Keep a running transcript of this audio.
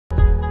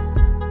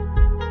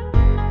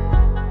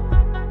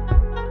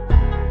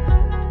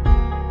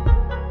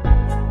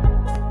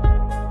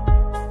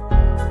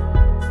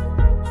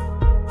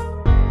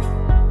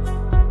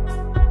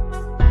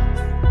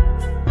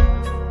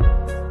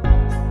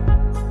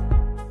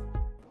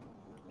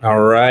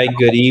All right.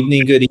 Good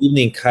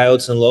evening,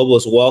 Coyotes and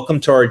Lobos. Welcome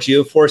to our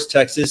GeoFORCE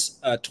Texas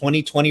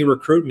 2020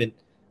 recruitment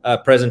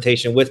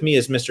presentation. With me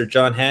is Mr.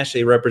 John Hash,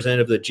 a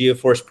representative of the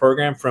GeoFORCE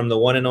program from the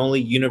one and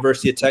only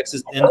University of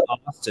Texas in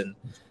Austin.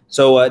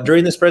 So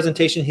during this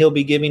presentation, he'll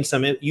be giving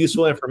some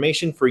useful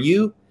information for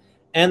you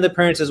and the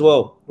parents as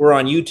well. We're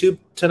on YouTube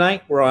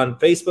tonight, we're on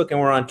Facebook, and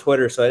we're on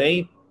Twitter. So at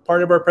any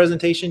part of our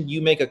presentation,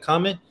 you make a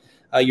comment,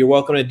 you're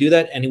welcome to do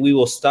that, and we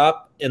will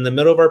stop in the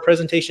middle of our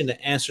presentation to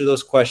answer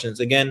those questions.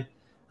 Again,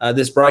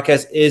 this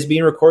broadcast is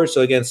being recorded. So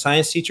again,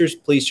 science teachers,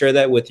 please share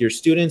that with your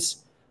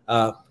students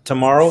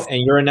tomorrow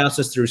and your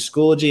announcements through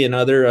Schoology and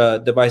other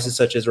devices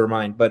such as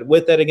Remind. But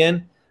with that,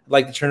 again, I'd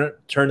like to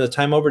turn the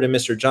time over to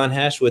Mr. John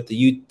Hash with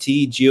the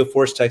UT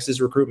GeoFORCE Texas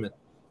Recruitment.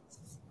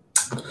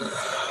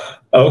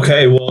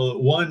 Okay, well,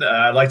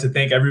 I'd like to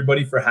thank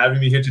everybody for having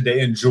me here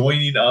today and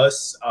joining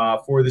us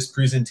for this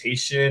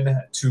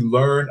presentation to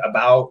learn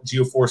about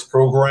GeoFORCE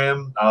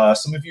program.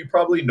 Some of you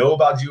probably know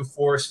about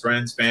GeoFORCE,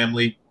 friends,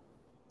 family.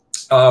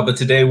 But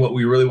today, what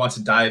we really want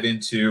to dive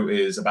into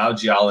is about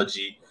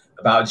geology,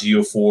 about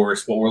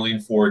GeoFORCE, what we're looking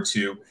forward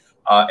to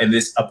in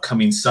this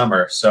upcoming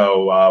summer.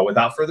 So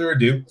without further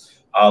ado,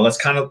 let's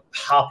kind of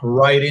hop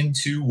right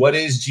into what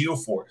is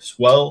GeoFORCE.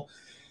 Well,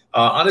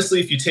 honestly,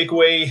 if you take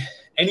away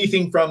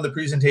anything from the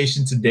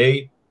presentation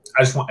today,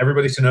 I just want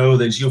everybody to know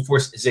that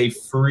GeoFORCE is a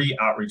free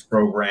outreach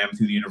program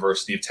through the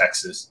University of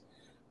Texas.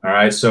 All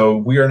right, so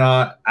we are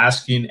not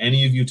asking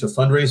any of you to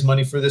fundraise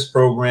money for this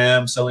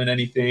program, selling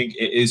anything.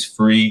 It is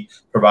free,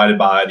 provided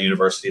by the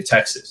University of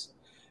Texas.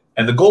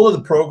 And the goal of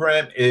the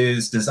program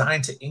is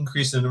designed to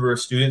increase the number of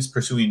students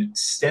pursuing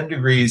STEM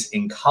degrees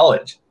in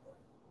college: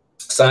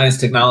 science,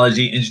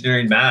 technology,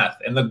 engineering, math.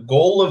 And the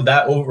goal of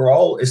that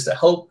overall is to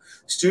help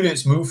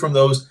students move from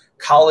those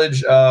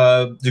college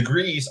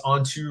degrees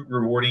onto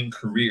rewarding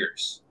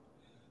careers.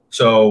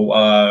 So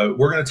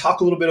we're going to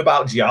talk a little bit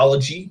about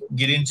geology,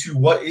 get into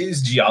what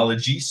is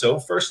geology. So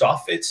first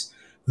off, it's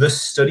the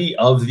study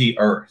of the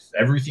earth,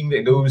 everything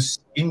that goes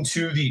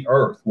into the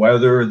earth,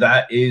 whether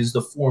that is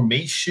the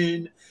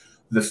formation,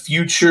 the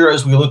future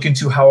as we look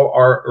into how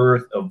our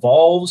earth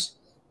evolves,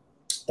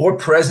 or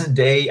present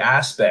day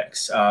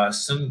aspects.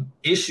 Some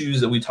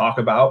issues that we talk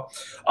about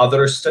that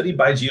are studied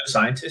by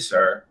geoscientists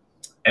are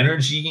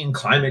energy and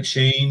climate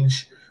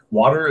change,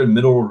 water and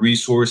mineral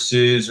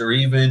resources, or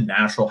even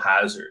natural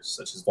hazards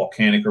such as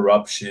volcanic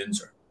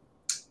eruptions or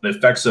the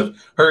effects of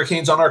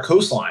hurricanes on our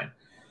coastline.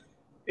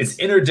 It's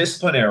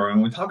interdisciplinary.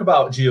 When we talk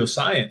about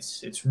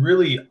geoscience, it's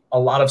really a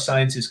lot of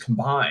sciences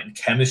combined.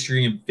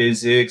 Chemistry and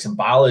physics and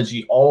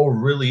biology all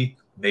really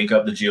make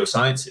up the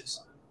geosciences.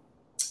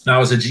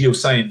 Now, as a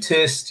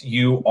geoscientist,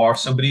 you are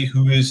somebody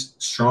who is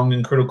strong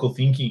in critical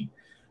thinking.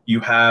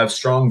 You have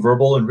strong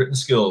verbal and written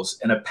skills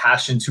and a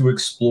passion to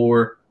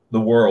explore the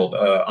world.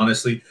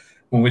 Honestly,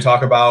 when we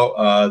talk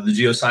about the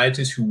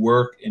geoscientists who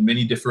work in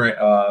many different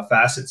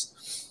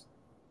facets,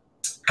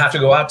 have to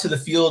go out to the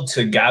field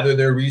to gather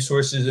their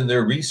resources and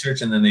their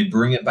research, and then they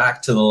bring it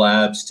back to the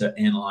labs to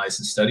analyze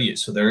and study it.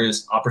 So there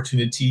is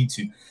opportunity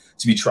to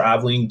be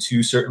traveling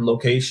to certain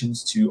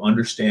locations to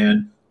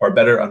understand or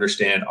better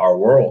understand our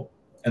world.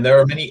 And there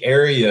are many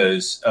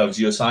areas of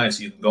geoscience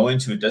you can go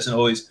into. It doesn't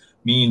always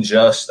mean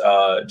just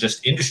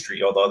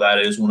industry, although that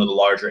is one of the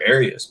larger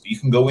areas. But you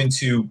can go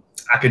into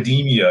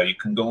academia, you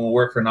can go and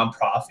work for a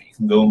nonprofit, you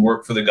can go and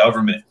work for the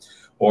government,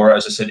 or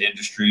as I said,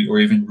 industry, or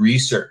even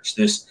research.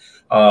 This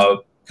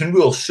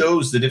pinwheel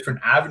shows the different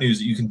avenues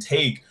that you can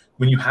take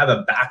when you have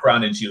a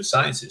background in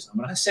geosciences.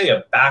 And when I say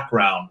a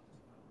background,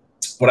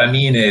 what I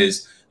mean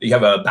is that you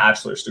have a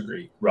bachelor's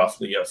degree,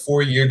 roughly a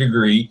 4-year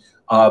degree,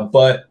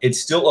 but it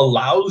still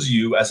allows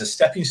you as a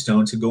stepping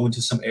stone to go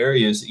into some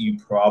areas that you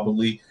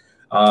probably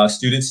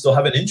students still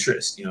have an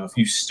interest. You know, if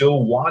you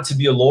still want to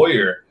be a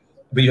lawyer,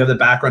 but you have the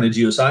background in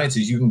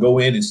geosciences, you can go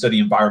in and study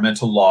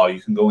environmental law. You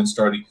can go and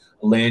study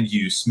land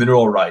use,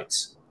 mineral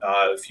rights.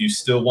 If you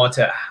still want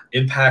to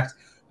impact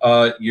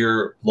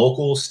your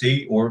local,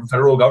 state, or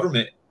federal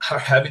government,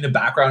 having a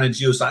background in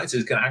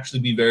geosciences can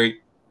actually be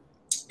very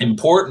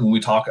important when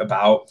we talk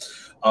about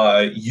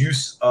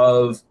use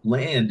of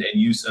land and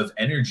use of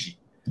energy.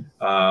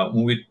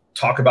 When we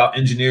talk about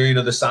engineering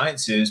or the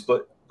sciences,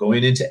 but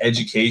going into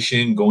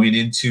education, going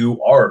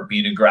into art,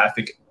 being a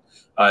graphic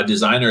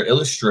designer,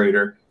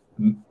 illustrator.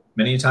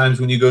 Many times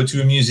when you go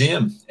to a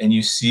museum and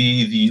you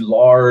see the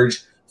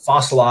large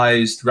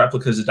fossilized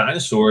replicas of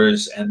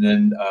dinosaurs and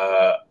then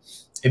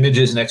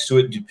images next to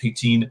it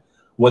depicting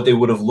what they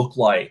would have looked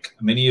like.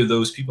 Many of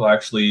those people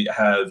actually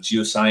have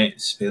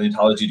geoscience,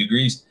 paleontology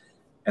degrees,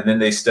 and then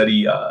they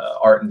study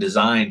art and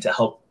design to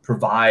help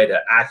provide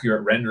an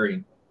accurate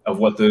rendering of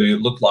what they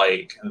looked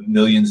like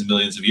millions and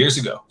millions of years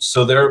ago.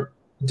 So there are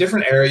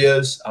different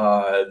areas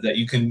that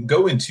you can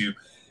go into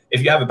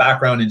if you have a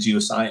background in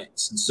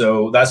geoscience. And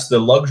so that's the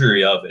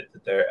luxury of it,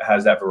 that there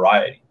has that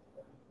variety.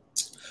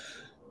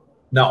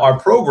 Now, our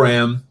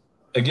program,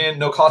 again,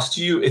 no cost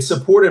to you. It's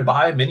supported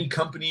by many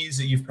companies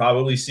that you've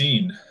probably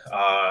seen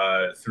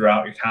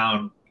throughout your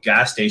town.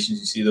 Gas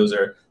stations, you see those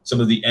are some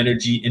of the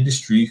energy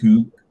industry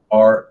who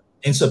are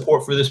in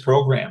support for this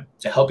program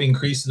to help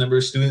increase the number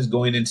of students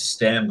going into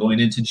STEM, going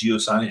into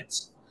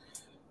geoscience.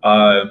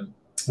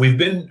 We've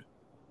been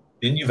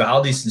in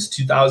Uvalde since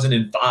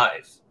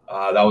 2005.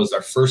 That was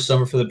our first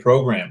summer for the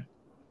program.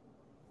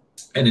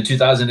 And in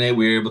 2008,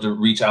 we were able to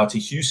reach out to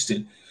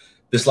Houston.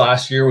 This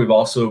last year, we've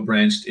also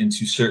branched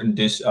into certain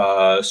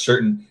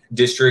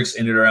districts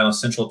in and around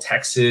Central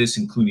Texas,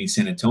 including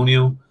San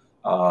Antonio,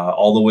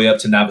 all the way up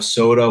to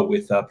Navasota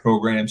with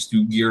programs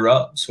through Gear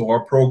Up. So our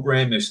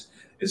program is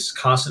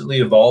constantly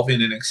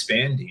evolving and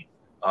expanding.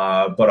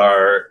 But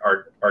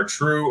our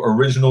true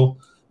original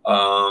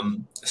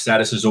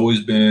status has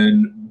always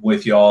been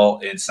with y'all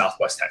in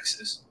Southwest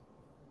Texas.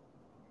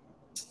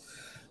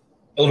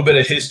 A little bit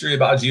of history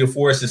about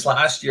GeoFORCE. This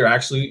last year,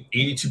 actually,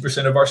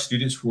 82% of our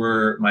students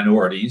were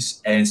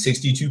minorities and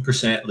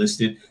 62%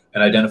 listed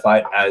and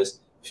identified as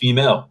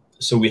female.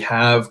 So we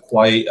have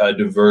quite a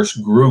diverse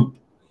group.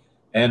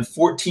 And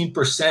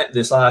 14%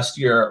 this last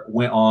year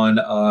went on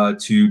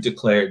to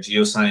declare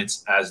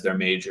geoscience as their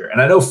major.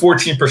 And I know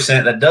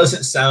 14%, that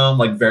doesn't sound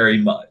like very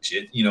much.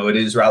 It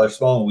is rather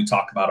small when we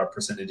talk about our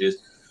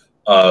percentages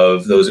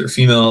of those that are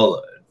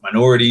female,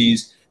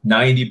 minorities.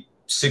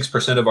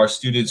 96% of our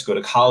students go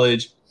to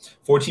college.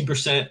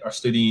 14% are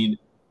studying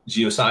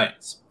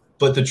geoscience.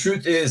 But the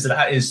truth is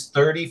that is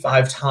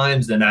 35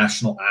 times the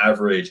national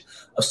average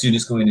of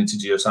students going into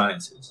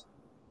geosciences.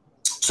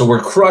 So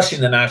we're crushing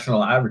the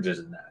national averages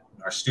in that.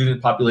 Our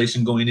student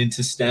population going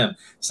into STEM,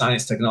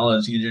 science,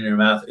 technology, engineering,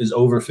 math, is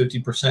over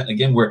 50%.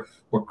 Again, we're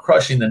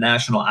crushing the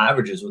national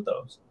averages with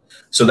those.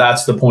 So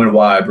that's the point of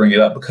why I bring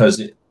it up,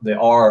 because they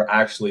are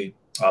actually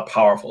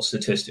powerful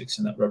statistics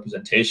in that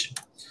representation.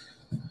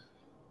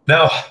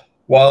 Now,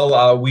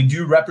 while we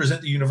do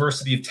represent the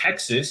University of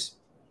Texas,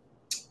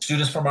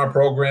 students from our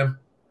program,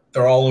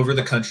 they're all over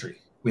the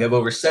country. We have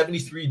over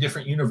 73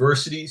 different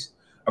universities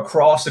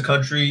across the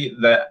country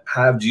that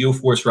have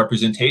GeoFORCE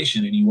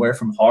representation, anywhere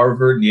from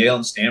Harvard, Yale,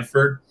 and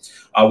Stanford.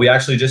 We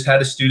actually just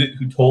had a student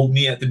who told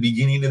me at the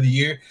beginning of the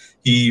year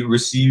he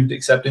received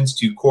acceptance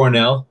to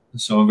Cornell,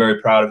 so I'm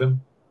very proud of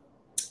him.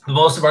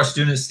 Most of our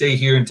students stay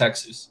here in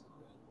Texas.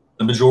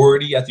 The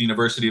majority at the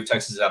University of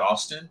Texas at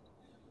Austin,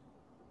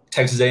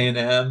 Texas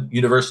A&M,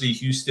 University of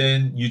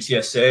Houston,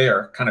 UTSA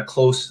are kind of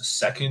close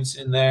seconds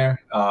in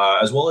there,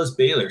 as well as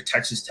Baylor,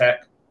 Texas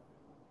Tech.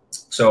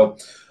 So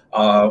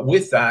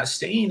with that,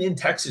 staying in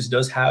Texas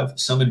does have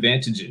some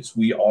advantages.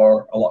 We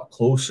are a lot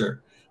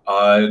closer.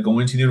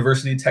 Going to the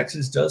University of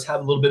Texas does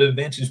have a little bit of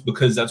advantage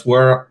because that's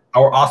where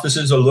our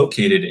offices are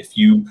located. If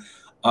you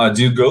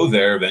do go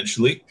there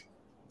eventually,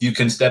 you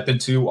can step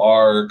into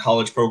our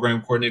college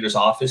program coordinator's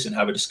office and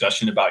have a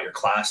discussion about your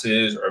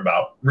classes or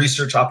about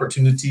research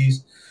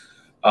opportunities.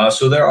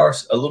 So there are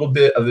a little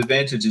bit of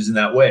advantages in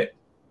that way.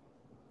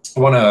 I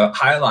want to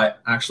highlight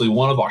actually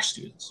one of our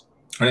students.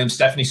 Her name is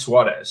Stephanie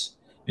Suarez,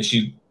 and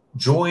she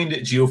joined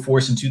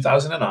GeoFORCE in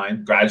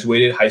 2009,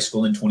 graduated high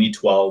school in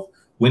 2012,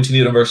 went to the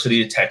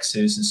University of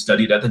Texas and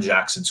studied at the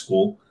Jackson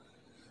School.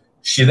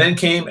 She then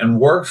came and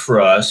worked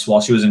for us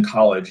while she was in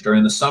college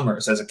during the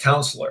summers as a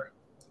counselor.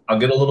 I'll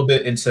get a little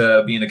bit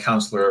into being a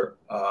counselor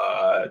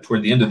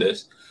toward the end of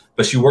this,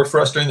 but she worked for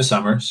us during the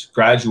summers,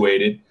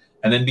 graduated,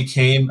 and then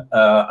became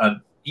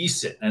an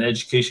ESIT, an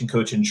education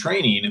coach in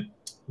training,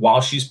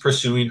 while she's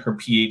pursuing her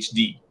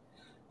PhD.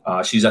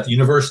 She's at the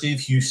University of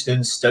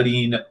Houston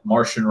studying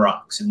Martian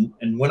rocks.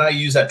 And when I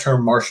use that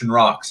term Martian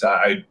rocks,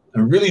 I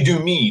really do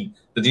mean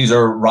that these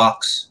are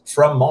rocks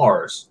from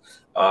Mars,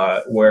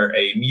 where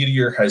a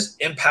meteor has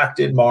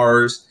impacted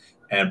Mars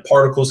and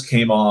particles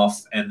came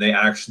off and they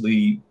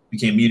actually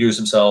became meteors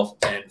themselves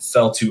and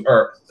fell to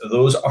Earth.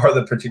 Those are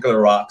the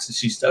particular rocks that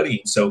she's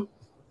studying. So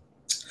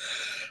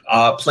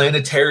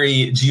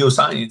planetary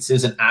geoscience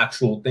is an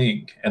actual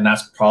thing. And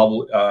that's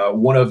probably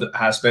one of the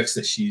aspects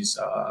that she's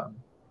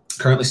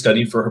currently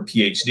studying for her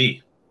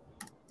PhD.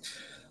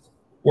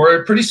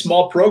 We're a pretty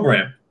small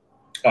program.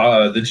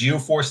 The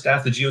GeoFORCE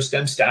staff, the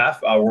GeoSTEM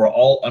staff, we're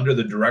all under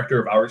the director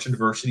of Outreach and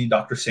Diversity,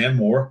 Dr. Sam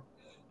Moore,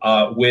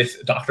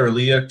 with Dr.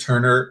 Leah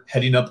Turner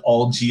heading up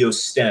all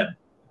GeoSTEM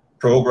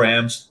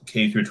programs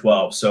K through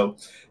 12. So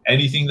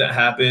anything that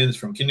happens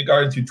from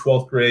kindergarten through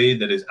 12th grade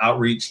that is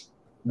outreach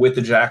with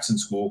the Jackson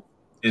School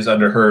is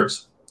under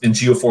hers, and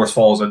GeoFORCE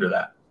falls under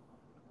that.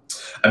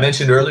 I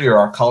mentioned earlier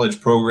our college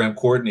program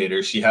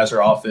coordinator. She has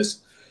her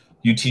office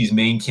UT's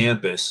main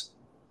campus,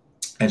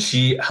 and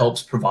she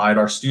helps provide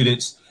our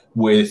students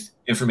with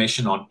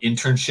information on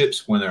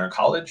internships when they're in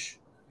college,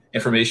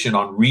 information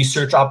on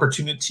research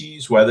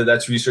opportunities, whether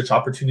that's research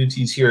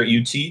opportunities here at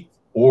UT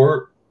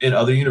or in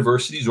other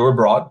universities or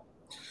abroad,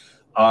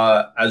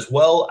 as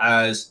well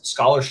as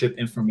scholarship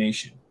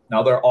information.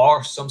 Now, there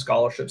are some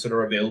scholarships that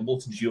are available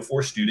to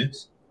GeoFORCE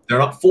students. They're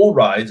not full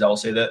rides, I'll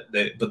say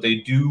that, but they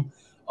do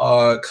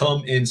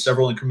come in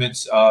several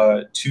increments,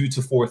 $2,000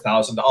 to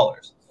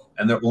 $4,000,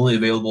 and they're only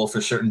available for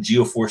certain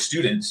GeoFORCE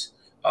students,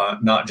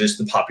 not just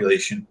the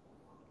population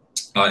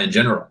in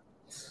general.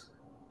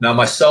 Now,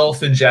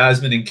 myself and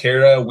Jasmine and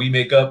Kara, we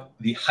make up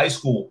the high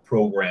school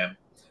program.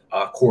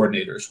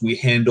 coordinators. We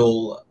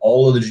handle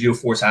all of the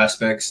GeoFORCE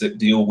aspects that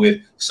deal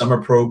with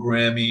summer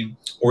programming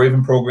or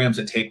even programs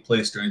that take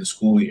place during the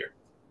school year.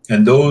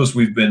 And those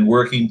we've been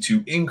working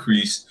to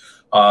increase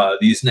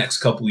these next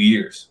couple of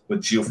years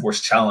with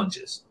GeoFORCE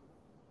challenges.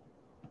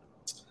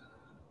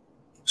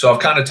 So I've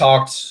kind of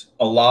talked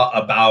a lot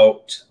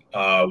about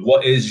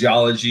what is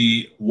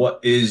geology, what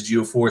is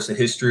GeoFORCE, the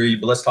history,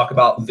 but let's talk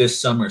about this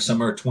summer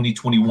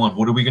 2021.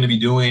 What are we going to be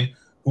doing?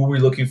 Who are we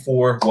looking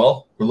for?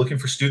 Well, we're looking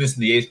for students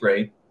in the 8th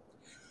grade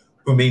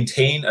who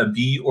maintain a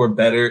B or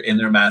better in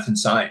their math and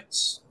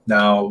science.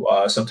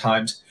 Now,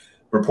 sometimes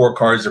report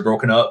cards are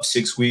broken up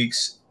 6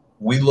 weeks.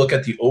 We look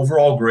at the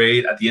overall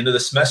grade at the end of the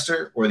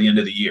semester or the end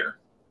of the year.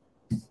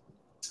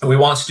 And we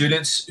want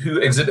students who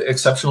exhibit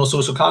exceptional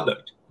social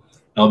conduct.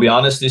 I'll be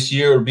honest, this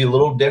year it'll be a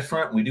little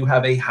different. We do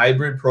have a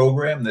hybrid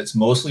program that's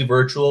mostly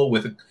virtual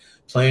with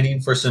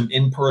planning for some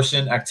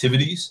in-person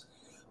activities.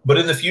 But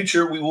in the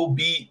future, we will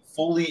be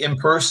fully in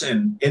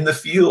person, in the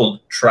field,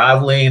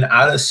 traveling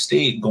out of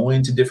state,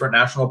 going to different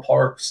national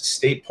parks,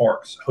 state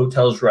parks,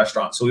 hotels,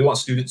 restaurants. So we want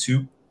students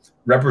who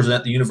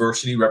represent the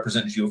university,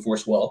 represent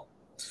GeoFORCE well.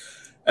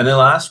 And then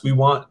last, we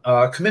want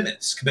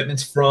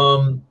commitments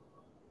from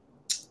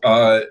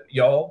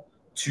y'all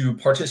to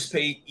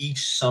participate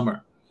each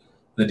summer.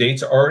 The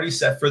dates are already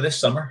set for this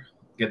summer.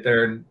 Get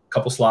there in a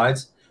couple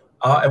slides.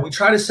 And we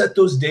try to set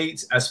those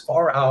dates as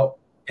far out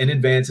in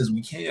advance as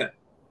we can.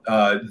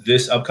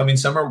 This upcoming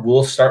summer,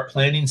 we'll start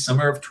planning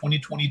summer of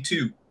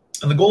 2022.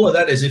 And the goal of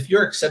that is if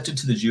you're accepted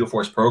to the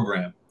GeoFORCE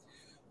program,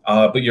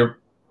 but your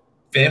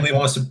family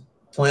wants to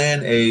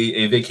plan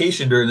a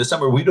vacation during the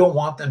summer, we don't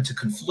want them to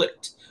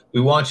conflict. We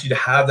want you to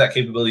have that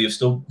capability of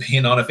still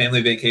being on a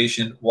family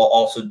vacation while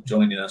also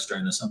joining us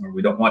during the summer.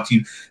 We don't want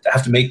you to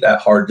have to make that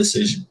hard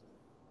decision.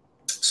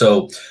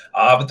 So,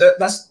 but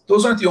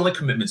those aren't the only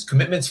commitments.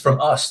 Commitments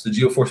from us, the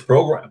GeoFORCE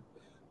program.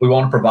 We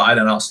want to provide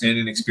an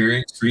outstanding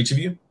experience for each of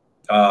you,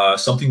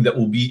 something that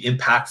will be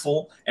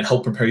impactful and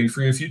help prepare you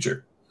for your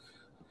future.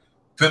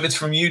 Commitments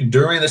from you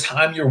during the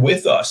time you're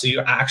with us. So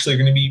you're actually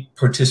going to be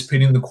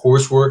participating in the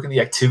coursework and the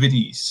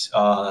activities,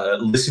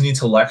 listening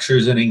to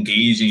lectures and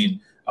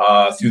engaging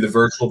through the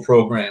virtual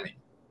programming.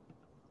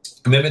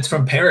 Commitments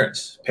from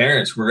parents.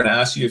 Parents, we're going to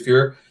ask you if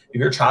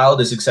your child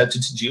is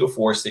accepted to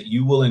GeoFORCE, that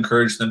you will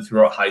encourage them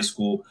throughout high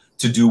school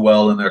to do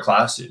well in their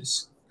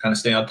classes. Kind of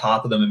stay on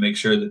top of them and make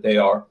sure that they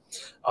are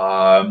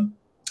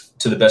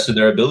to the best of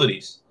their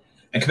abilities.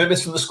 And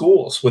commitments from the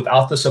schools.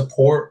 Without the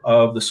support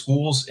of the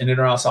schools in and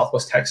around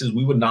Southwest Texas,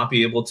 we would not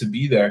be able to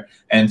be there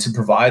and to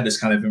provide this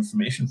kind of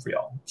information for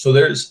y'all. So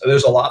there's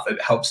a lot that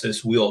helps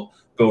this wheel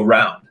go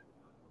round.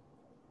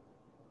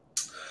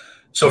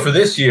 So for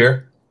this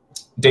year,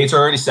 dates are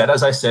already set,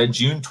 as I said,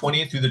 June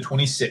 20th through the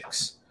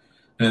 26th.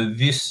 Now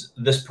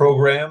this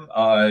program,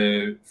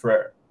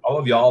 for all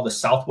of y'all, the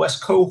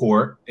Southwest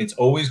cohort, it's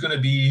always going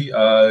to be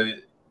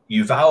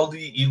Uvalde,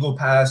 Eagle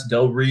Pass,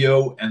 Del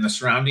Rio, and the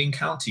surrounding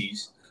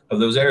counties of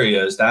those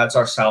areas. That's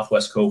our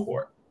Southwest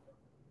cohort.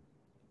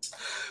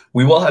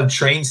 We will have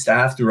trained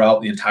staff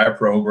throughout the entire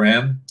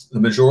program.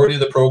 The majority of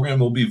the program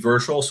will be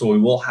virtual, so we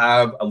will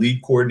have a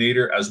lead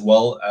coordinator as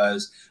well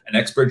as an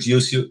expert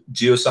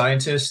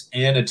geoscientist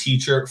and a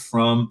teacher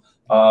from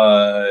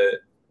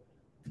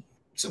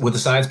with a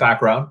science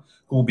background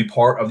who will be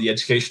part of the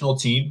educational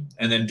team.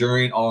 And then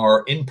during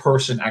our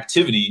in-person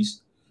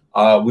activities,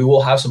 we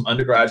will have some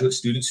undergraduate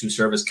students who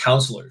serve as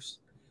counselors.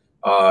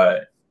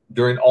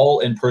 During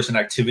all in-person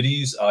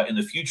activities in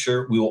the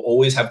future, we will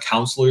always have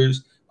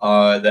counselors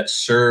that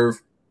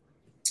serve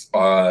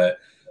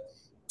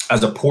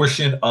as a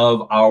portion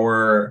of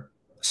our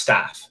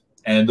staff.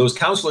 And those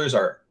counselors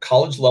are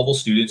college-level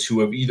students who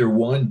have either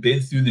one,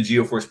 been through the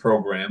GeoFORCE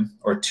program,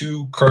 or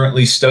two,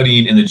 currently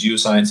studying in the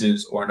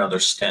geosciences or another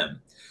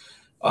STEM.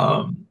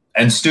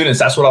 And students,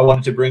 that's what I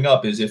wanted to bring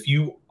up, is if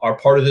you are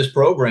part of this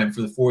program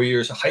for the 4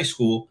 years of high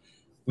school,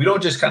 we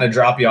don't just kind of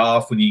drop you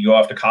off when you go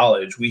off to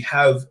college. We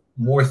have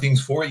more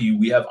things for you.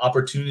 We have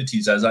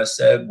opportunities, as I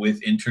said,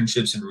 with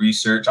internships and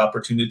research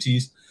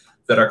opportunities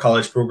that our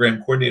college program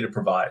coordinator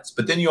provides.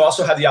 But then you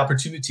also have the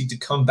opportunity to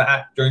come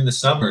back during the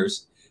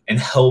summers and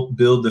help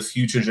build the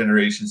future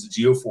generations of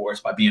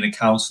GeoFORCE by being a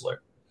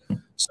counselor.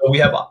 So we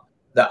have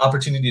the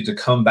opportunity to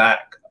come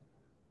back.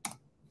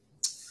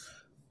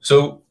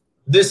 So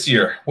this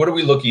year, what are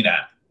we looking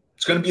at?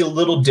 It's going to be a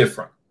little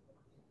different.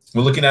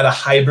 We're looking at a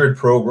hybrid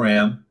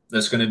program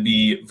that's going to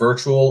be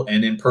virtual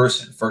and in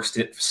person. First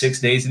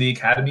 6 days of the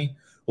academy,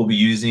 we'll be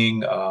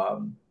using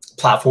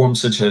platforms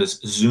such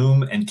as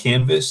Zoom and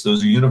Canvas.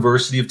 Those are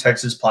University of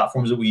Texas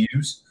platforms that we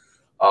use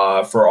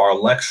for our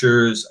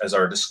lectures, as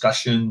our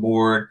discussion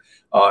board.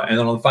 And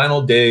then on the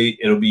final day,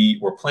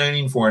 we're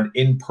planning for an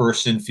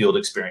in-person field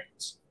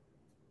experience.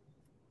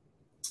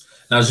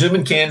 Now, Zoom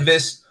and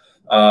Canvas,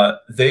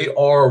 they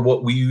are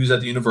what we use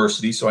at the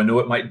university. So I know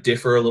it might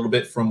differ a little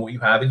bit from what you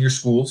have in your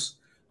schools,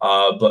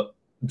 but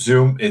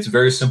Zoom, it's a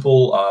very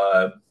simple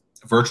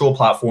virtual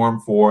platform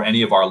for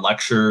any of our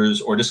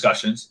lectures or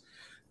discussions.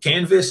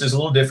 Canvas is a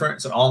little different.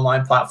 It's an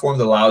online platform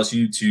that allows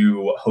you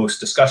to host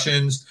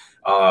discussions,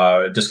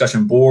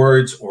 Discussion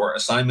boards or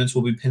assignments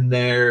will be pinned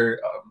there.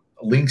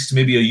 Links to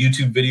maybe a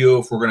YouTube video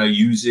if we're going to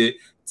use it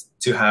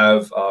to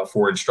have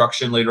for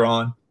instruction later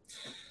on.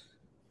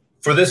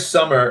 For this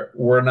summer,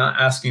 we're not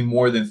asking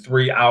more than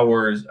 3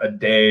 hours a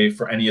day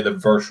for any of the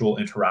virtual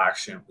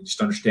interaction. We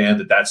just understand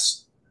that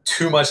that's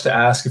too much to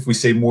ask if we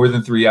say more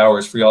than 3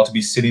 hours for y'all to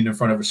be sitting in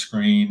front of a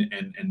screen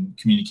and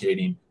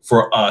communicating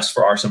for us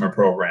for our summer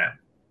program.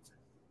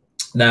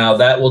 Now,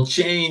 that will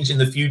change in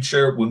the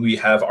future when we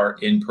have our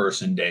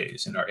in-person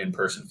days and our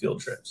in-person field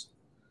trips.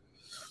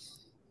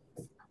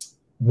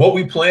 What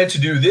we plan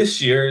to do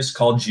this year is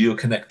called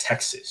GeoConnect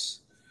Texas.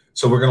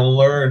 So we're going to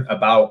learn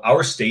about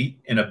our state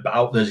and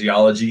about the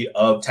geology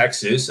of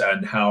Texas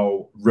and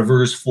how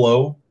rivers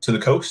flow to the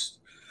coast.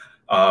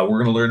 We're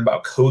going to learn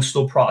about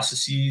coastal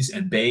processes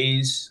and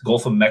bays,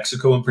 Gulf of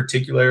Mexico in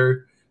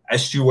particular,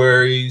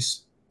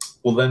 estuaries.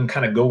 We'll then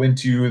kind of go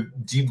into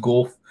deep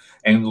Gulf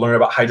and learn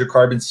about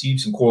hydrocarbon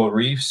seeps and coral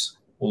reefs.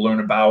 We'll learn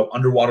about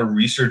underwater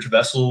research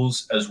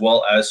vessels as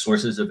well as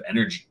sources of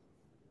energy.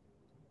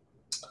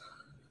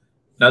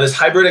 Now, this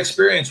hybrid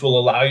experience will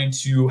allow you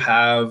to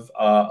have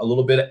a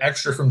little bit of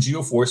extra from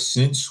GeoFORCE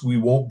since we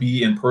won't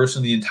be in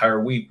person the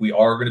entire week. We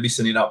are going to be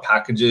sending out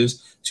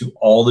packages to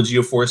all the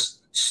GeoFORCE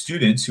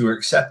students who are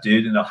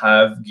accepted, and they'll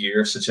have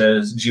gear such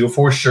as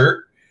GeoFORCE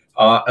shirt,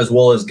 as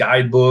well as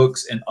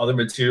guidebooks and other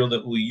material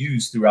that we'll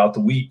use throughout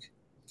the week.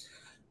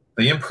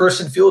 The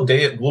in-person field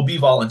day, it will be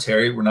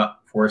voluntary. We're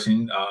not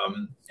forcing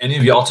any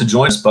of y'all to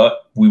join us,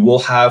 but we will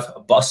have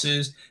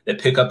buses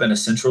that pick up in a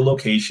central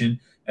location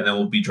and then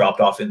will be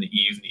dropped off in the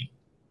evening.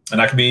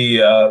 And I can be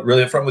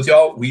really upfront with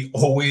y'all. We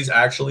always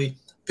actually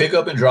pick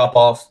up and drop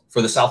off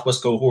for the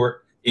Southwest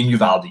cohort in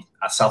Uvalde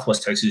at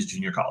Southwest Texas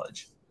Junior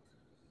College.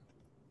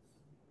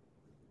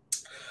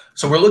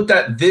 So we're looked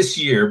at this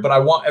year, but I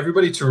want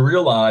everybody to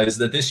realize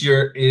that this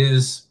year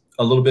is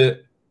a little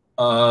bit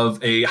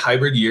of a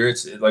hybrid year.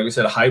 It's, like we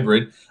said, a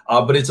hybrid,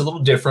 but it's a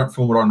little different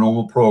from what our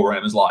normal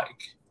program is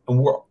like. And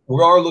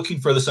we are looking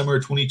for the summer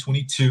of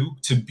 2022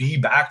 to be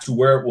back to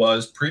where it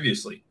was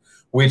previously,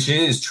 which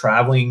is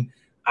traveling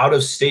out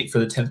of state for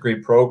the 10th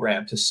grade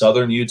program to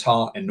southern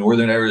Utah and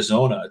northern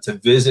Arizona to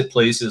visit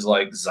places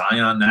like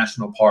Zion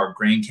National Park,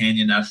 Grand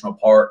Canyon National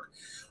Park,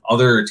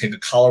 take a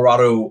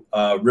Colorado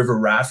River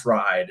raft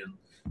ride and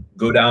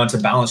go down to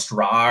Balanced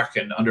Rock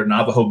and under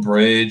Navajo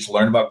Bridge,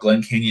 learn about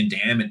Glen Canyon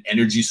Dam and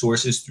energy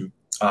sources through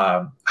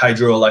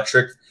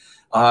hydroelectric,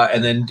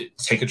 and then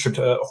take a trip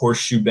to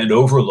Horseshoe Bend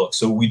Overlook.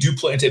 So we do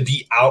plan to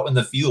be out in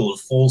the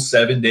field full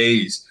 7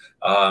 days,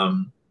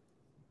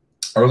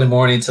 early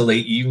morning to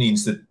late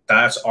evenings.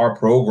 That's our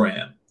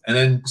program. And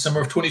then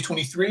summer of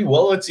 2023,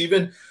 well, it's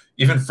even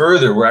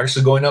further. We're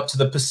actually going up to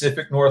the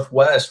Pacific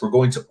Northwest. We're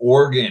going to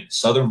Oregon,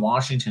 Southern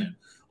Washington.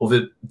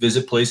 We'll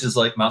visit places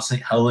like Mount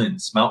St.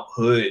 Helens, Mount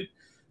Hood,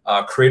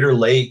 Crater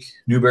Lake,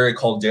 Newberry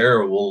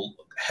Caldera. We'll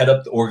head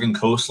up the Oregon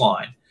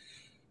coastline.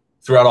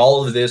 Throughout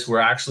all of this, we're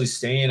actually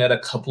staying at a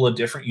couple of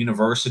different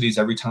universities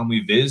every time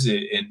we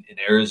visit. In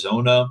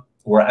Arizona,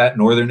 we're at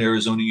Northern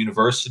Arizona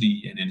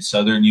University, and in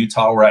Southern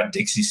Utah, we're at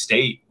Dixie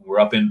State. We're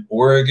up in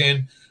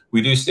Oregon.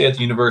 We do stay at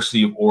the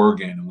University of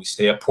Oregon, and we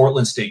stay at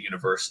Portland State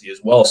University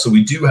as well. So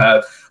we do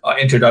have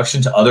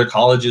introduction to other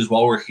colleges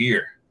while we're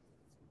here.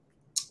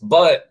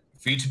 But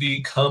for you to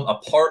become a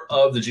part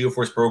of the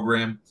GeoFORCE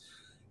program,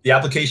 the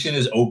application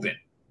is open.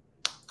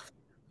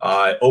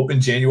 It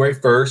opened January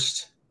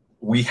 1st.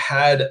 We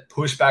had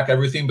pushed back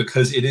everything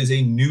because it is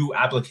a new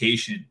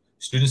application.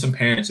 Students and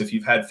parents, if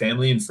you've had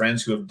family and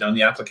friends who have done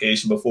the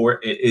application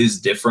before, it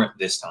is different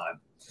this time.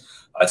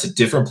 It's a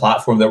different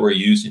platform that we're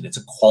using. It's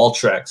a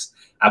Qualtrics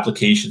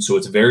application. So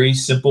it's very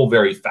simple,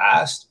 very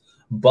fast,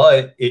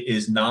 but it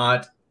is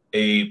not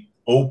a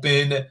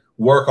open,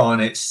 work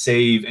on it,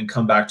 save, and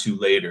come back to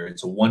later.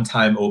 It's a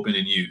one-time open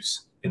and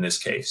use in this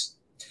case.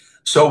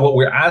 So what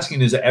we're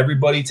asking is that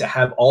everybody to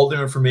have all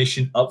their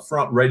information up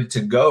front ready to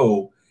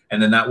go.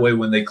 And then that way,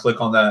 when they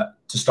click on that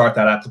to start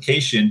that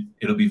application,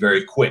 it'll be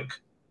very quick.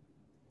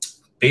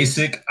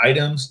 Basic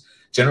items,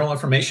 general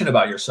information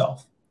about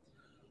yourself.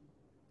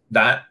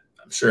 That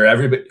I'm sure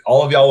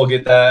all of y'all will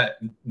get that,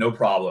 no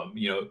problem.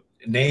 You know,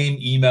 name,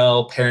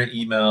 email, parent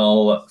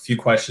email, a few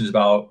questions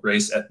about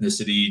race,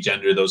 ethnicity,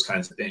 gender, those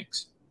kinds of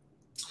things.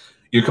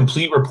 Your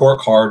complete report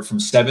card from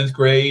 7th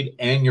grade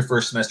and your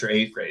first semester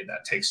 8th grade.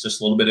 That takes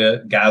just a little bit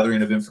of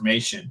gathering of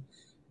information.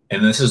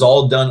 And this is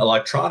all done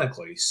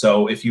electronically.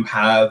 So if you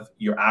have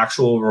your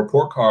actual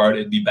report card,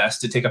 it'd be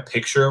best to take a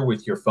picture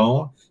with your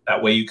phone.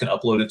 That way you can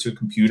upload it to a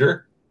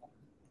computer.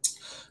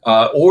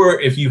 Or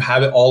if you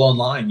have it all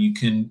online, you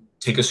can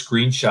take a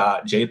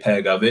screenshot,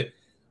 JPEG of it.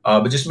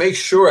 But just make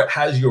sure it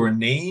has your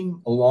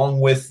name along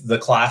with the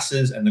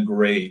classes and the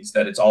grades,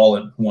 that it's all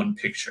in one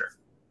picture.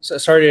 So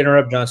sorry to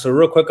interrupt, John. So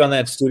real quick on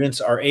that,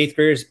 students, our 8th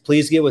graders,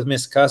 please get with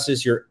Miss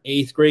Custis, your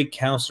 8th grade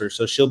counselor.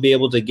 So she'll be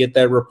able to get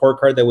that report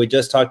card that we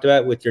just talked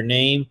about with your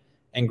name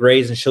and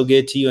grades, and she'll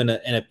get it to you in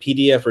a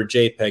PDF or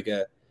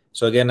JPEG.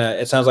 So again,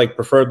 it sounds like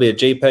preferably a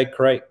JPEG,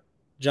 correct,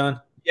 John?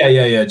 Yeah,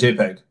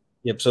 JPEG.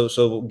 Yep.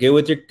 So get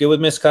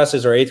with Miss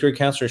Casas, our 8th grade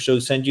counselor. She'll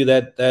send you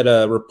that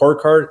report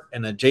card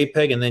and a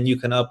JPEG, and then you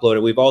can upload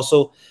it. We've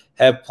also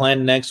have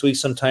planned next week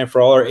sometime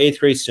for all our 8th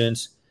grade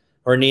students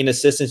who are needing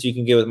assistance. You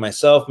can get with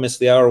myself, Miss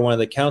Liao, or one of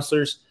the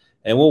counselors,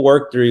 and we'll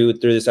work through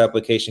this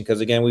application,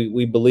 because again,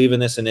 we believe in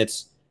this, and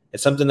it's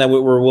something that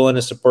we're willing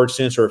to support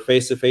students, or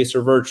face to face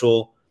or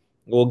virtual.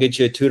 We'll get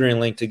you a tutoring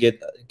link to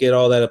get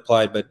all that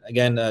applied. But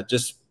again,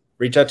 just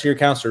reach out to your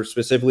counselor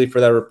specifically for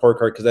that report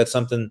card, because that's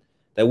something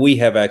that we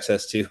have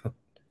access to.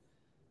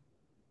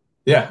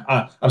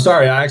 Yeah, I'm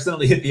sorry. I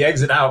accidentally hit the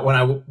exit out when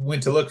I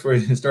went to look for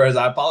it. As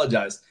I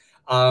apologize.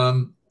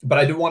 But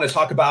I do want to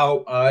talk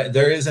about,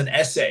 there is an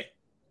essay,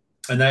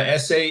 and that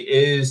essay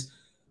is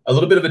a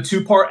little bit of a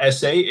 2-part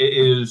essay. It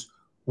is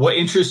what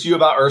interests you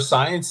about earth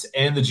science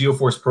and the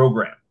GeoFORCE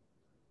program.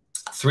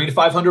 300 to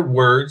 500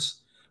 words.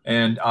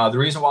 And the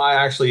reason why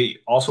I actually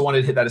also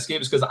wanted to hit that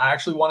escape is because I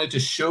actually wanted to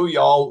show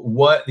y'all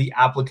what the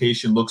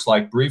application looks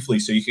like briefly,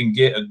 so you can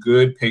get a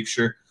good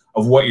picture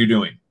of what you're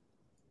doing.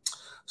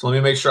 So let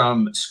me make sure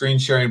I'm screen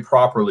sharing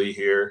properly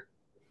here.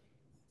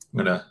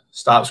 I'm going to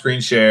stop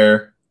screen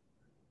share.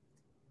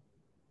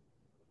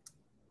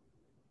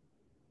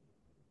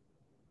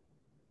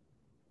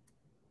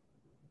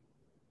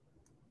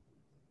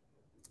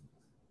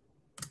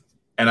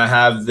 And I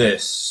have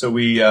this. So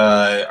we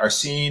are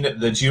seeing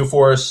the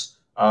GeoFORCE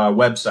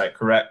website,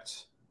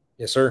 correct?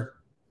 Yes, sir.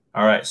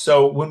 All right.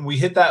 So when we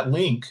hit that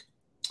link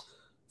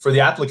for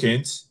the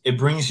applicants, it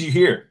brings you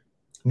here.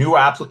 New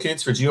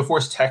applicants for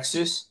GeoFORCE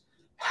Texas,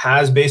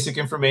 has basic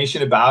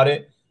information about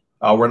it.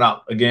 We're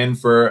not, again,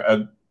 for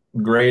a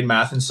grade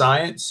math and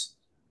science.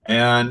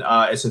 And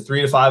it's a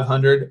 300 to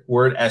 500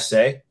 word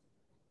essay.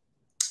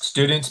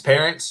 Students,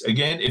 parents,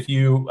 again, if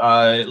you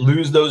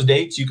lose those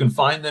dates, you can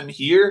find them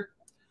here.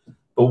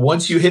 But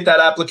once you hit that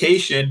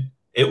application,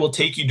 it will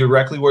take you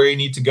directly where you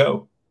need to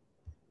go.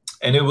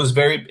 And it was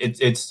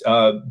it's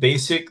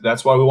basic.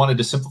 That's why we wanted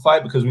to simplify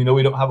it, because we know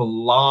we don't have a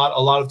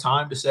lot of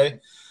time to say.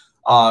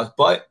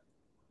 But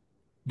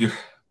your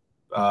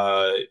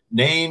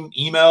name,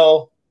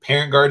 email,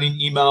 parent, guardian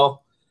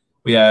email.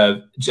 We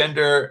have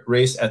gender,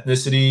 race,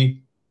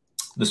 ethnicity,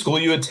 the school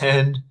you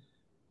attend,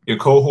 your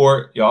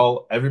cohort,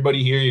 y'all,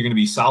 everybody here, you're going to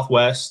be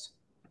Southwest.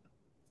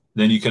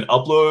 Then you can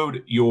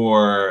upload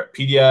your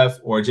PDF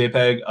or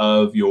JPEG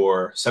of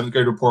your 7th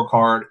grade report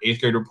card,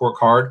 8th grade report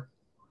card.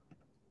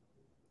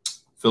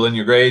 Fill in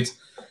your grades.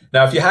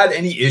 Now, if you had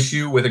any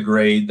issue with a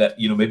grade that,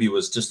 maybe it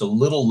was just a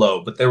little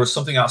low, but there was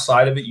something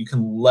outside of it, you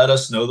can let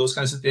us know those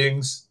kinds of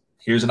things.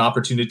 Here's an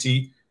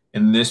opportunity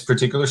in this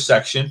particular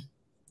section.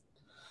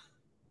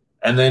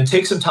 And then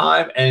take some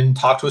time and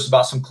talk to us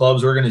about some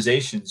clubs,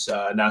 organizations,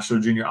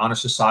 National Junior Honor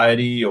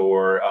Society,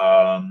 or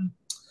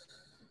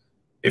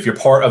if you're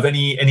part of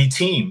any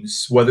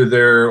teams, whether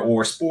they're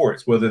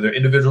sports, whether they're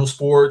individual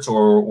sports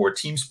or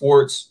team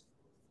sports,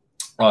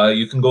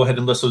 you can go ahead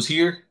and list those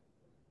here.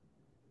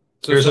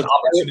 Here's an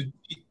opportunity.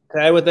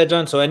 To add with that,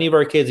 John, so any of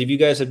our kids, if you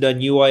guys have done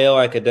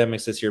UIL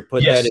academics this year,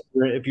 put Yes. that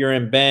if you're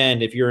in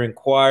band, if you're in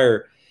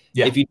choir,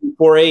 yeah. If you do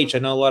 4-H, I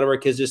know a lot of our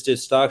kids just did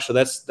stock, so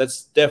that's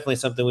definitely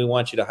something we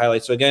want you to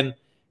highlight. So again,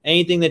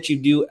 anything that you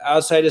do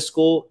outside of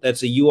school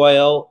that's a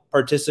UIL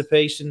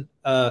participation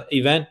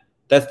event,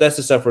 that's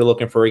the stuff we're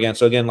looking for again.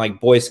 So again, like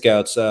Boy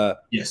Scouts,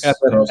 yes,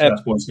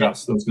 Boy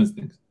Scouts, those kinds of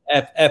things.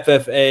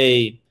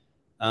 FFA.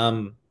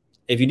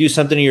 If you do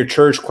something in your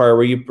church choir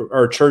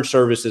or church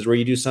services where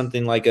you do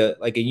something like a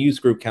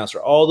youth group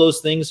counselor, all those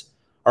things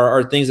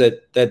are things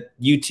that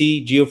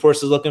UT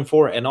GeoFORCE is looking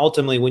for. And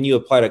ultimately, when you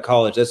apply to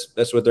college,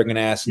 that's what they're going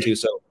to ask too.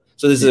 So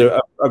this is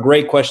a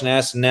great question to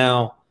ask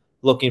now,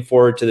 looking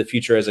forward to the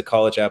future as a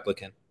college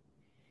applicant.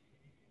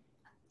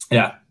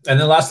 Yeah. And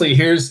then lastly,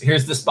 here's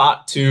the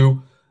spot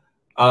to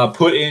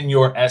put in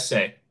your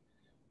essay.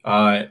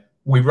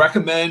 We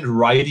recommend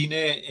writing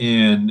it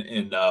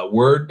in a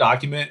Word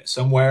document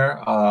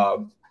somewhere.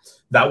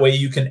 That way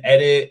you can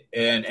edit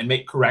and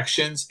make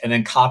corrections, and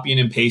then copying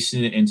and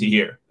pasting it into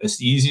here. It's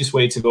the easiest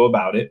way to go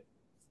about it.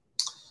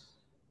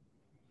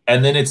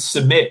 And then it's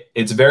submit.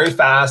 It's very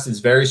fast. It's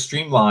very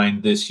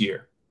streamlined this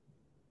year.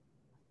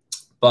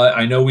 But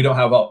I know we don't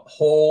have a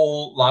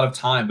whole lot of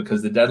time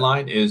because the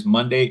deadline is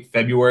Monday,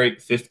 February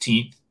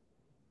 15th.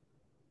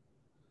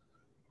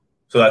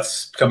 So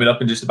that's coming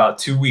up in just about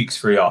 2 weeks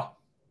for y'all.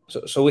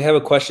 So we have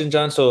a question,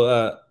 John.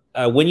 So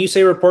when you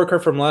say report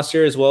card from last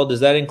year as well, does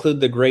that include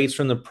the grades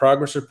from the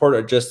progress report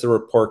or just the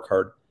report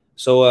card?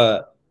 So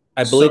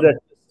I believe that.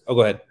 Oh,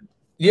 go ahead.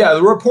 Yeah,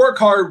 the report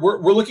card, we're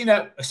looking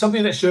at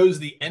something that shows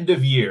the end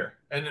of year.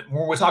 And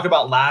when we're talking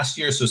about last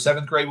year, so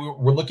 7th grade,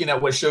 we're looking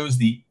at what shows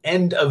the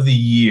end of the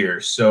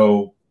year.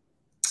 So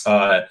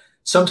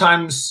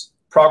sometimes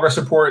progress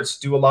reports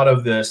do a lot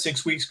of the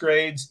 6 weeks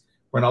grades.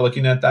 We're not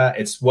looking at that.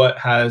 It's what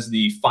has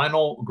the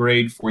final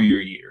grade for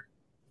your year.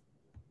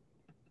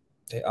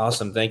 Okay,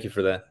 awesome. Thank you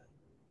for that.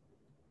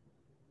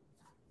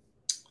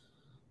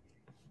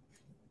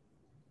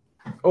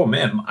 Oh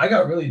man, I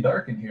got really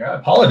dark in here. I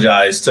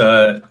apologize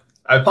to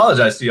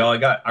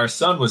y'all. Our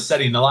sun was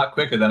setting a lot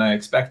quicker than I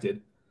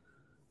expected.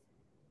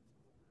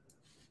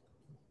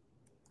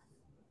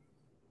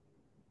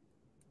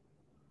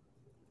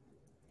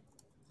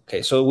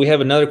 Okay, so we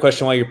have another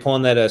question while you're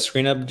pulling that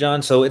screen up,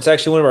 John. So it's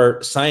actually one of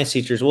our science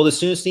teachers. Will the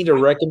students need a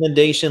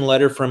recommendation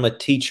letter from a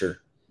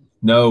teacher?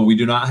 No, we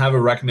do not have a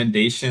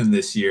recommendation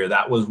this year.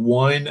 That was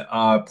one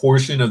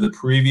portion of the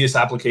previous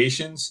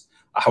applications.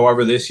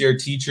 However, this year,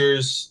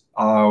 teachers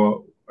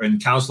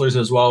and counselors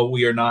as well,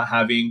 we are not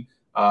having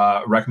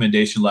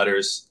recommendation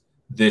letters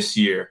this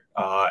year.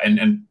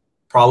 And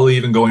probably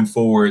even going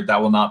forward,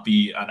 that will not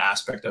be an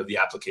aspect of the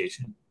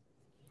application.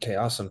 Okay,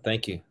 awesome.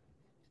 Thank you.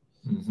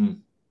 Mm-hmm.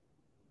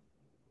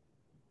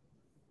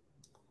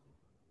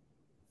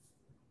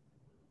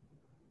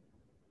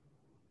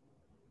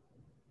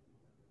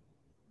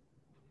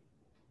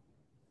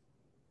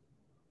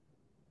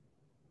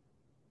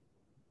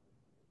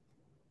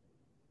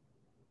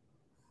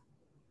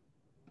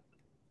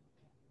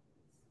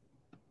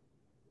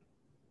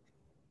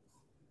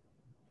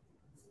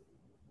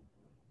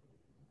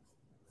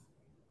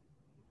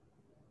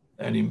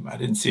 I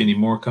didn't see any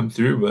more come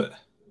through, but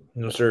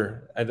no,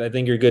 sir. I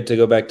think you're good to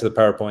go back to the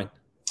PowerPoint.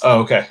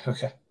 Oh, okay.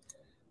 Okay.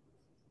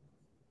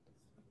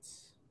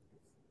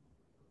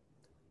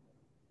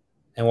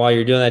 And while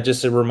you're doing that,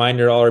 just a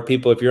reminder to all our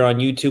people, if you're on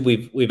YouTube,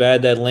 we've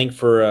added that link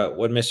for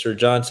what Mr.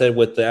 John said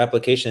with the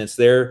application. It's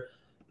there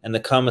and the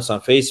comments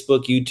on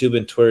Facebook, YouTube,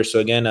 and Twitter. So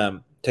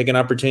again, take an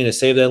opportunity to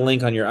save that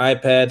link on your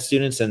iPad,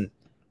 students, and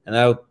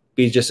that'll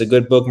be just a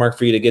good bookmark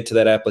for you to get to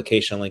that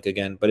application link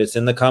again. But it's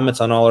in the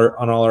comments on all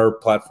our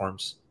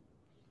platforms.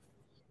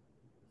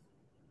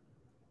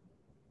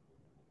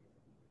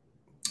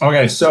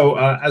 Okay, so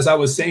as I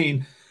was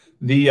saying,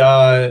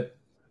 the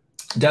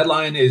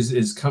deadline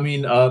is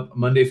coming up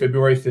Monday,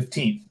 February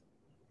 15th.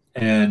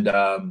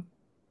 And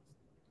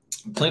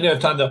plenty of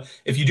time, though.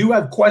 If you do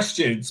have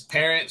questions,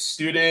 parents,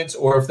 students,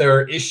 or if there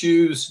are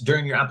issues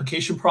during your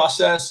application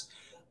process,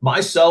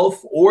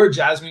 myself or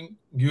Jasmine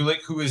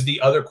Gulick, who is the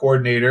other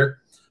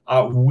coordinator,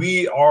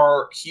 we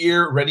are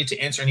here ready to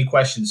answer any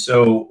questions.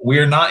 So we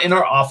are not in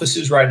our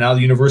offices right now.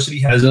 The university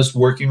has us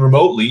working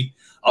remotely.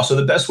 So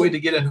the best way to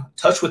get in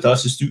touch with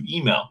us is through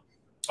email.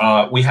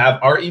 We have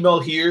our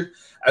email here,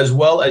 as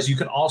well as you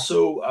can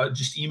also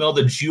just email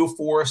the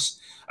GeoFORCE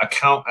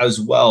account as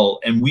well.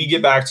 And we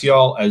get back to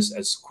y'all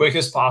as quick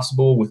as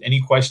possible with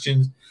any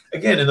questions.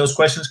 Again, and those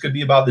questions could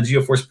be about the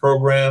GeoFORCE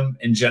program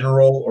in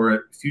general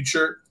or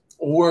future,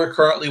 or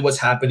currently what's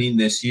happening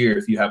this year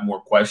if you have more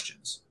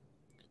questions.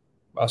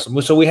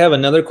 Awesome. So we have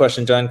another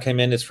question, John, came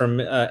in. It's from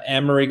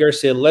Anne-Marie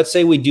Garcia. Let's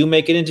say we do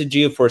make it into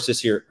GeoFORCE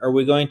this year. Are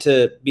we going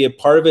to be a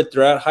part of it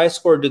throughout high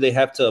school, or do they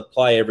have to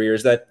apply every year?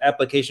 Is that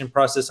application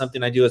process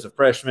something I do as a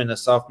freshman, a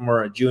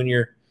sophomore, a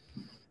junior?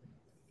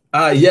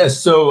 Yes.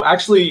 So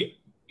actually,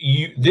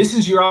 this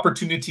is your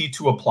opportunity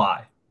to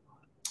apply.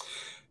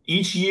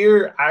 Each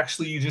year,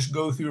 actually, you just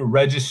go through a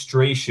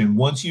registration.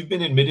 Once you've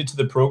been admitted to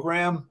the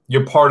program,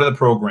 you're part of the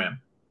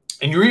program.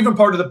 And you're even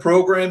part of the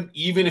program,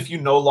 even if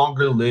you no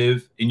longer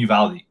live in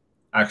Uvalde,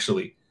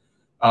 actually.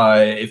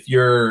 If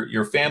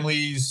your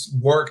family's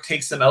work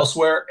takes them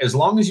elsewhere, as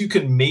long as you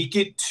can make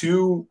it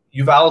to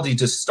Uvalde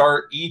to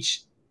start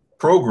each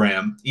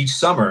program, each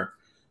summer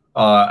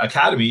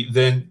academy,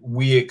 then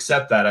we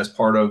accept that as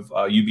part of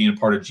you being a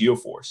part of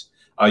GeoFORCE.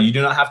 You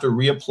do not have to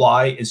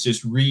reapply. It's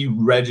just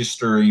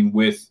re-registering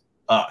with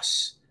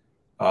us.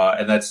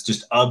 And that's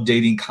just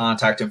updating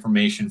contact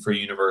information for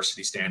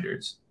university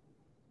standards.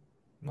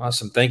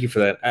 Awesome. Thank you for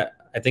that.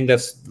 I think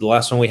that's the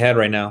last one we had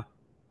right now.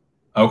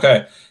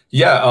 Okay.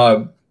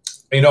 Yeah.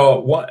 You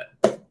know what?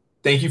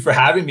 Thank you for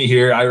having me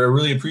here. I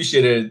really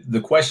appreciate it. The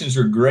questions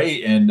are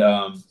great. And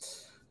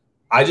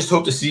I just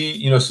hope to see,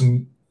 you know,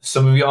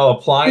 some of y'all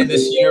applying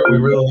this year. We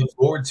really look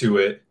forward to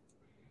it.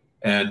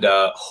 And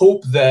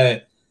hope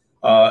that,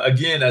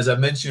 again, as I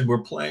mentioned, we're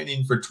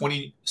planning for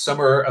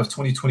summer of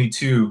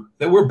 2022,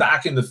 that we're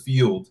back in the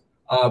field.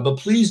 But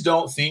please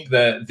don't think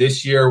that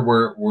this year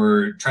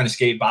we're trying to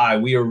skate by.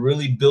 We are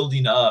really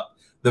building up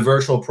the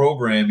virtual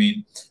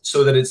programming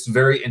so that it's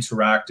very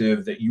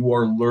interactive, that you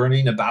are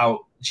learning about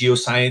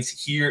geoscience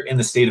here in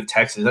the state of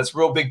Texas. That's a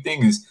real big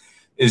thing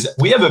is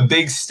we have a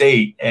big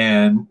state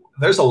and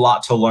there's a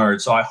lot to learn.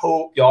 So I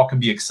hope y'all can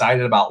be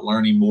excited about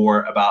learning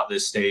more about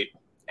this state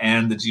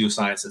and the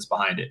geoscience that's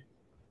behind it.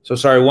 So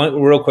sorry, one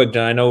real quick,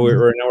 John. I know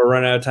we're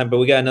running out of time, but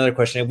we got another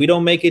question. If we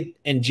don't make it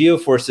in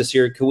GeoFORCE this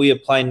year, can we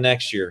apply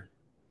next year?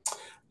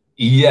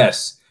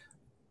 Yes.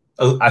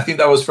 I think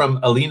that was from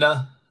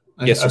Alina.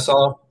 Yes, I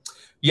saw.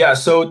 Yeah.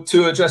 So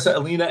to address that,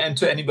 Alina, and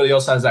to anybody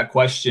else has that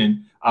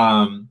question,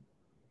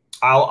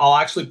 I'll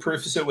actually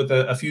preface it with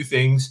a few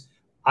things.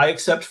 I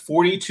accept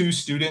 42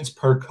 students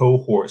per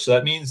cohort. So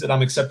that means that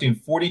I'm accepting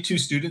 42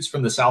 students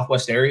from the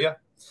Southwest area.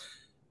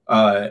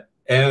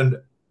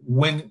 And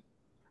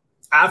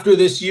after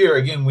this year,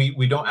 again,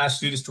 we don't ask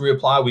students to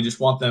reapply. We just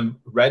want them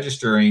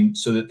registering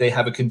so that they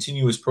have a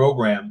continuous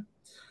program.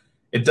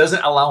 It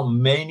doesn't allow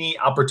many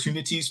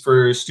opportunities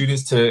for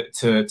students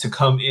to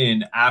come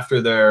in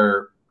after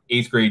their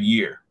 8th grade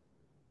year.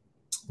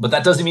 But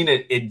that doesn't mean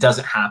it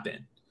doesn't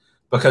happen,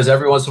 because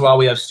every once in a while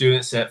we have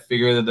students that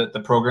figure that the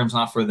program's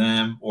not for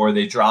them, or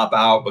they drop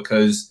out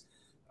because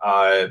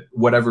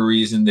whatever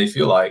reason they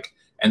feel like.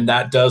 And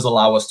that does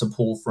allow us to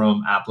pull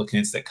from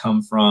applicants that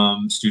come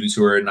from students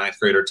who are in 9th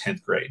grade or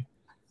 10th grade.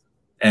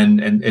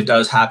 And it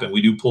does happen.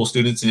 We do pull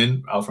students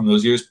in from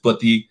those years, but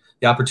the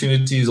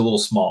opportunity is a little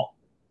small.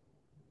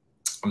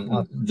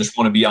 I just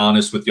want to be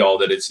honest with y'all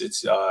that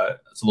it's a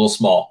little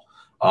small.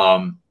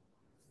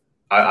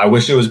 I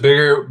wish it was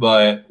bigger,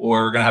 but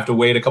we're gonna have to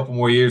wait a couple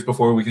more years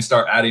before we can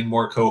start adding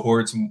more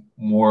cohorts and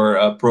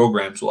more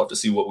programs. We'll have to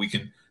see what we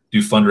can do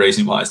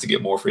fundraising wise to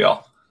get more for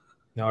y'all.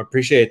 No, I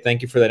appreciate it.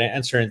 Thank you for that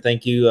answer, and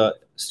thank you,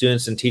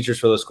 students and teachers,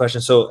 for those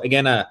questions. So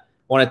again, I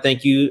want to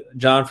thank you,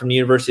 John, from the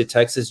University of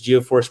Texas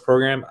GeoFORCE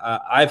program.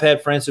 I've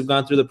had friends who've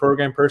gone through the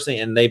program personally,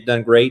 and they've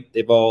done great.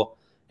 They've all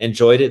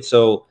enjoyed it.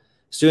 So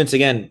students,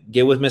 again,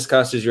 get with Ms.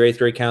 Costas, your 8th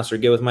grade counselor,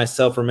 get with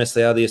myself or Ms.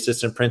 Leal, the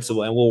assistant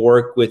principal, and we'll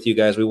work with you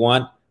guys. We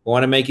want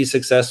to make you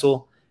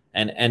successful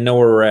and know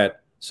where we're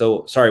at.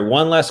 So sorry,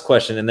 one last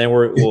question, and then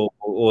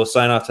we'll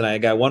sign off tonight. I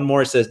got one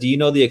more. It says, do you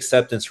know the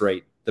acceptance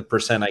rate, the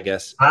percent, I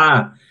guess?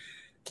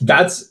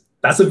 That's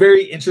a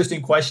very interesting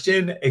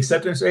question.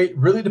 Acceptance rate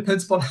really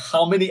depends upon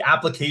how many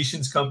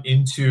applications come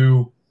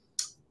into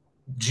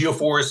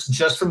GeoFORCE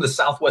just from the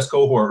Southwest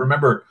cohort.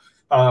 Remember,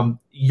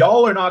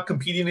 y'all are not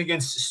competing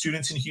against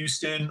students in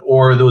Houston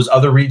or those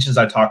other regions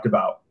I talked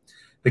about.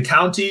 The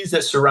counties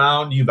that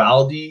surround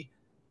Uvalde,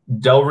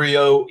 Del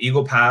Rio,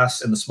 Eagle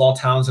Pass, and the small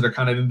towns that are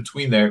kind of in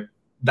between there,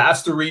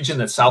 that's the region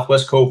that's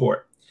Southwest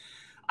cohort.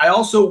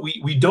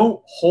 We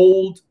don't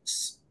hold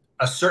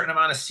a certain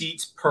amount of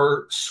seats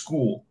per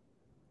school.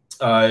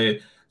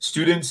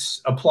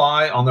 Students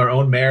apply on their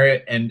own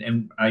merit,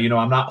 and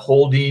I'm not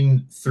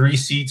holding 3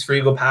 seats for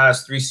Eagle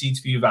Pass, 3 seats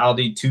for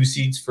Uvalde, 2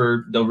 seats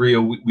for Del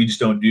Rio. We just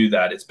don't do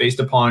that. It's based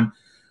upon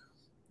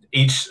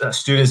each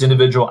student's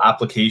individual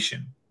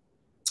application.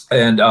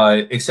 And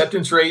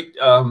acceptance rate,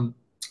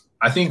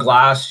 I think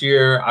last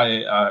year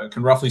I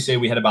can roughly say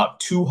we had about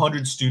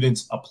 200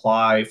 students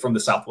apply from the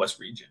Southwest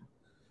region.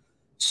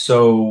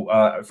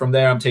 So from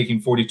there, I'm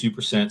taking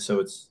 42%. So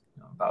it's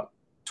about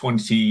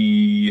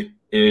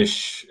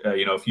 20-ish,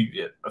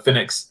 if an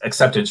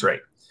acceptance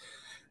rate.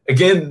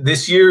 Again,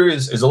 this year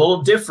is a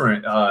little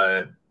different.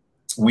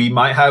 We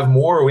might have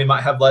more or we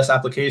might have less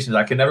applications.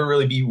 I can never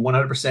really be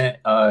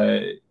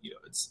 100%,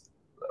 it's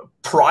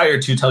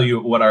prior to tell you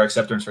what our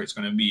acceptance rate is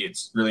going to be.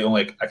 It's really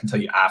only I can tell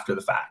you after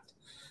the fact.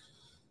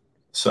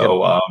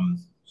 So,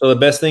 so the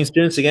best thing,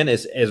 students, again,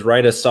 is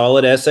write a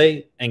solid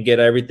essay and get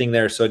everything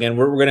there. So again,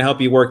 we're going to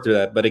help you work through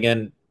that. But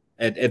again,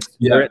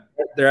 they're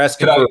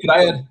asking. Could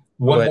I add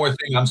one more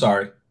thing? I'm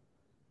sorry,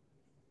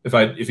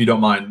 if you don't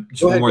mind,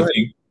 just one more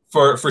thing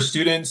for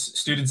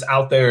students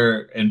out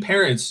there and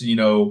parents.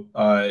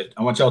 I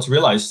want y'all to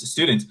realize,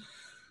 students,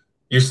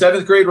 your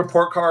 7th grade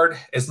report card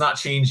is not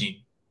changing.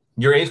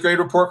 Your 8th grade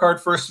report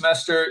card first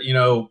semester,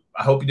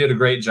 I hope you did a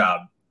great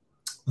job.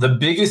 The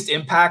biggest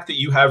impact that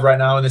you have right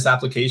now in this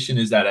application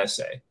is that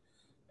essay.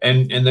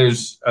 And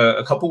there's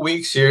a couple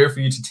weeks here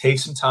for you to take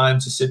some time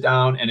to sit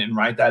down and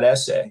write that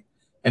essay.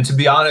 And to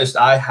be honest,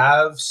 I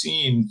have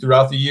seen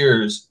throughout the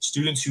years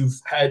students who've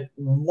had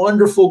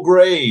wonderful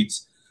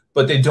grades,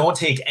 but they don't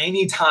take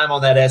any time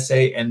on that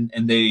essay, and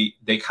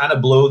they kind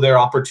of blow their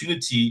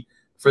opportunity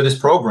for this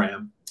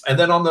program. And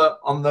then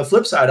on the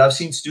flip side, I've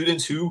seen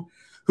students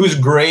whose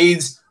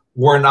grades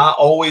were not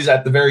always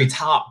at the very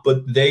top,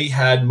 but they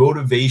had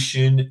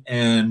motivation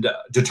and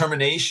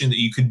determination that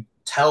you could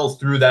tell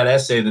through that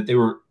essay that they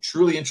were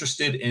truly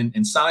interested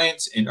in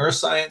science, in earth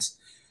science,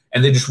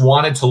 and they just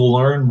wanted to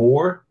learn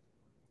more.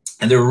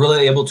 And they were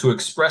really able to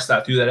express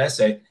that through that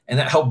essay, and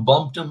that helped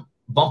bump them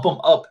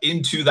up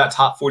into that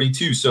top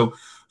 42. So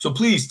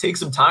please take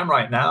some time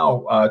right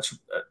now to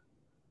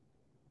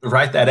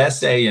write that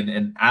essay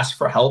and ask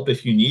for help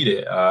if you need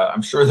it.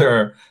 I'm sure there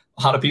are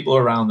a lot of people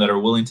around that are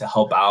willing to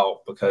help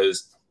out,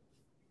 because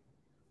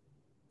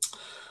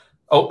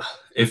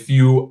if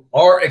you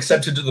are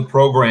accepted to the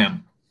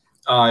program,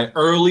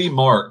 early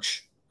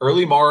March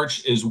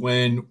is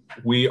when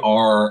we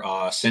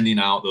are sending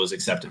out those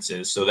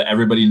acceptances so that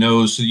everybody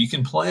knows, so you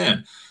can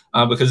plan,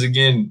 because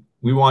again,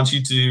 we want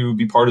you to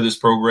be part of this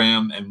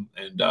program, and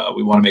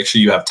we want to make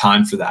sure you have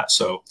time for that.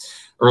 So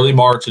early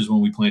March is when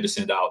we plan to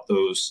send out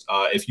those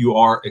if you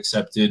are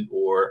accepted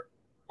or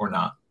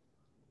not.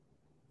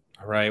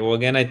 All right. Well,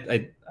 again,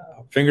 I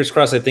fingers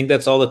crossed. I think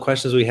that's all the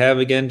questions we have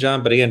again,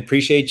 John. But again,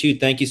 appreciate you.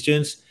 Thank you,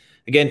 students.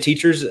 Again,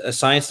 teachers,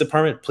 science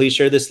department, please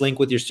share this link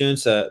with your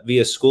students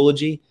via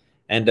Schoology.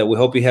 And we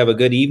hope you have a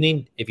good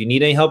evening. If you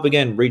need any help,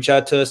 again, reach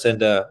out to us.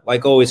 And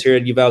like always here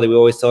at Uvalde, we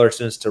always tell our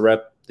students to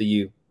rep the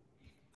U.